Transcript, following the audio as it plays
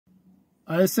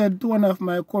I said to one of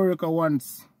my coworkers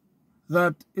once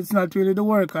that it's not really the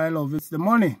work I love, it's the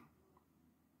money.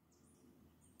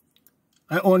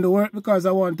 I only work because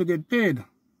I want to get paid.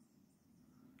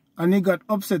 And he got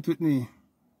upset with me.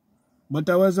 But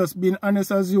I was just being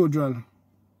honest as usual.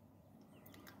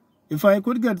 If I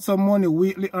could get some money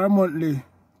weekly or monthly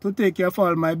to take care of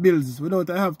all my bills without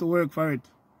I have to work for it,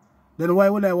 then why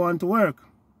would I want to work?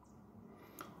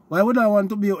 Why would I want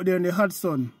to be out there in the hot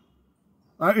sun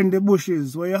or in the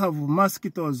bushes where you have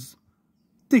mosquitoes,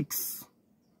 ticks,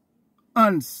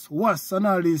 ants, wasps and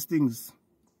all these things,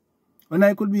 when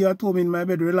I could be at home in my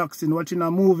bed relaxing, watching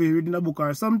a movie, reading a book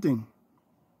or something?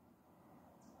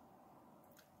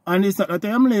 And it's not that I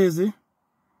am lazy.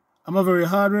 I'm a very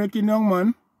hard-working young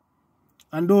man.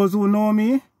 And those who know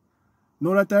me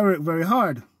know that I work very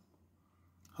hard.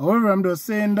 However, I'm just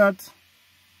saying that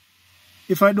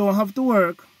if I don't have to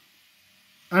work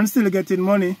and still getting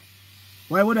money,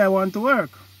 why would I want to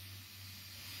work?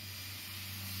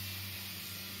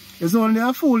 It's only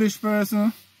a foolish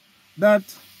person that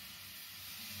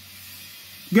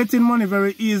getting money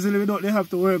very easily without they have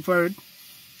to work for it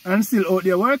and still out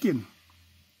there working.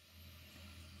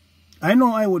 I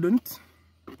know I wouldn't.